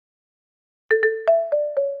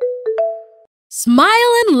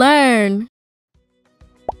Smile and learn.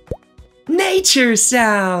 Nature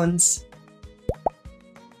sounds.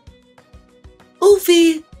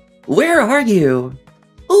 Oofy, where are you?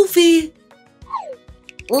 Oofy.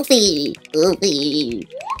 Oofy, Oofy.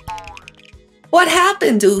 What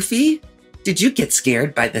happened, Oofy? Did you get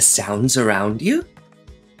scared by the sounds around you?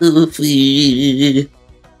 Oofy.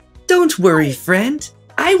 Don't worry, friend.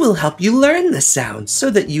 I will help you learn the sounds so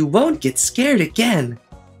that you won't get scared again.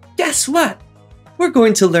 Guess what? We're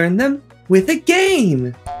going to learn them with a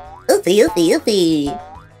game. Oofy, Oofy, Oofy.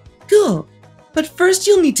 Cool. But first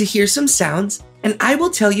you'll need to hear some sounds and I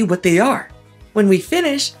will tell you what they are. When we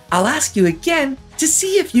finish, I'll ask you again to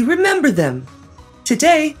see if you remember them.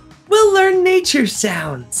 Today, we'll learn nature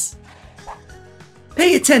sounds.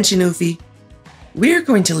 Pay attention, Oofy. We're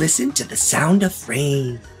going to listen to the sound of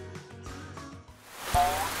rain.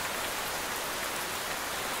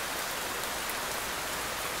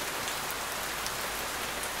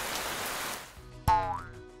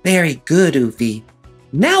 Very good, Oofy.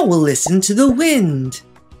 Now we'll listen to the wind.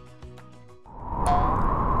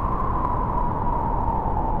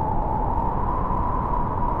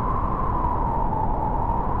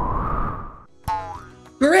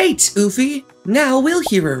 Great, Oofy. Now we'll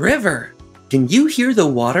hear a river. Can you hear the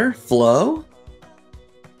water flow?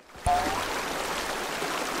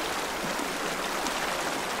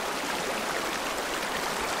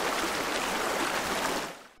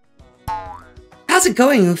 How's it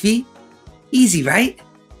going, Oofy? Easy, right?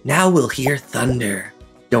 Now we'll hear thunder.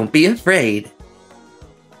 Don't be afraid.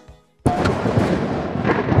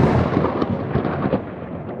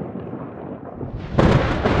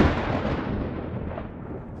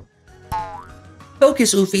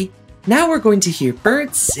 Focus, Oofy. Now we're going to hear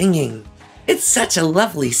birds singing. It's such a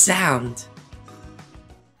lovely sound.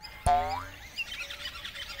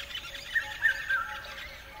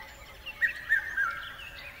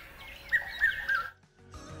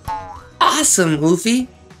 Awesome, Oofy.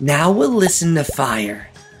 Now we'll listen to fire.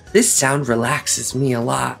 This sound relaxes me a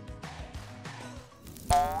lot.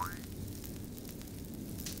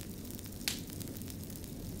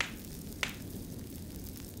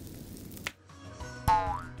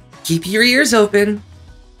 Keep your ears open.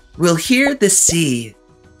 We'll hear the sea.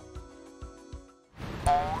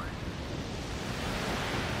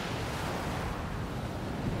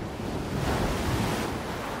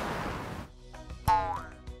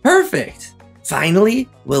 Perfect! Finally,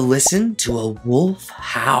 we'll listen to a wolf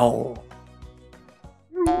howl.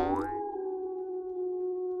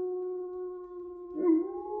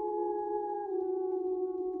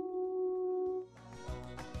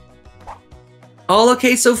 All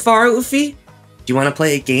okay so far, Oofy? Do you want to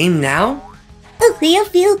play a game now? Oofy,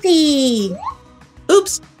 Oofy, Oofy.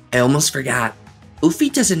 Oops, I almost forgot.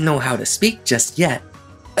 Oofy doesn't know how to speak just yet.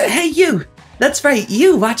 Hey you! That's right,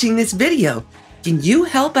 you watching this video. Can you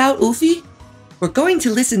help out Oofy? We're going to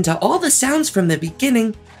listen to all the sounds from the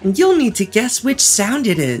beginning, and you'll need to guess which sound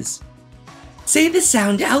it is. Say the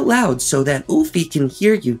sound out loud so that Oofy can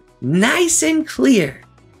hear you nice and clear.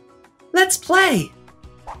 Let's play!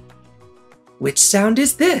 Which sound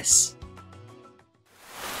is this?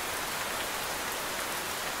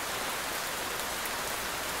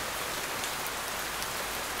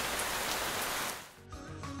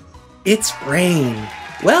 It's rain.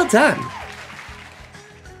 Well done.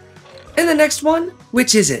 And the next one,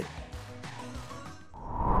 which is it?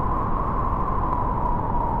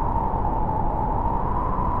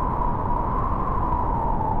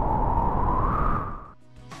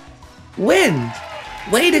 Wind.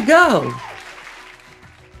 Way to go.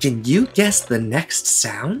 Can you guess the next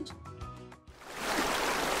sound?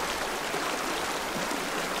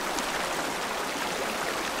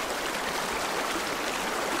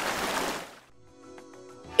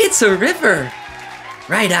 It's a river.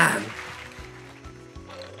 Right on.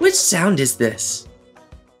 Which sound is this?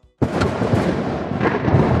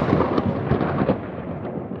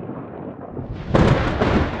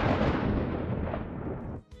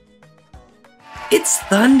 It's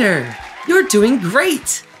thunder. You're doing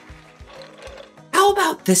great. How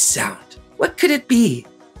about this sound? What could it be?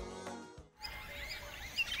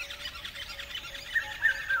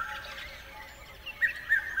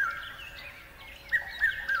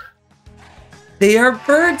 They are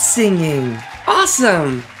birds singing.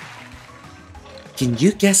 Awesome! Can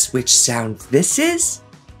you guess which sound this is?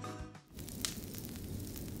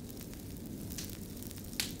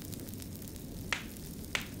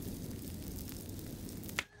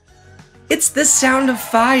 It's the sound of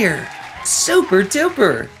fire. Super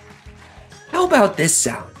duper. How about this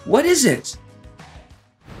sound? What is it?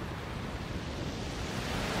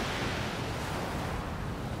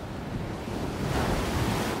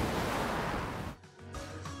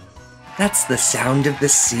 That's the sound of the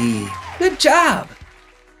sea. Good job!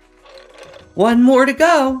 One more to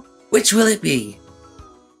go. Which will it be?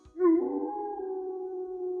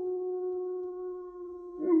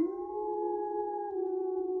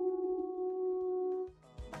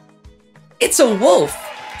 It's a wolf!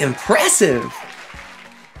 Impressive!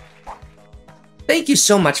 Thank you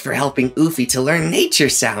so much for helping Oofy to learn nature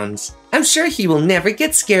sounds. I'm sure he will never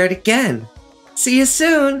get scared again. See you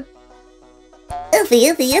soon!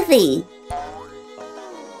 Oofy, Oofy, Oofy.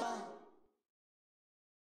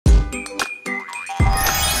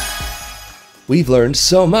 We've learned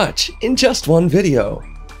so much in just one video.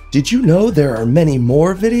 Did you know there are many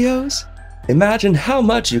more videos? Imagine how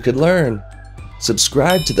much you could learn.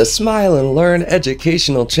 Subscribe to the Smile and Learn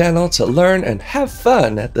educational channel to learn and have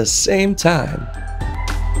fun at the same time.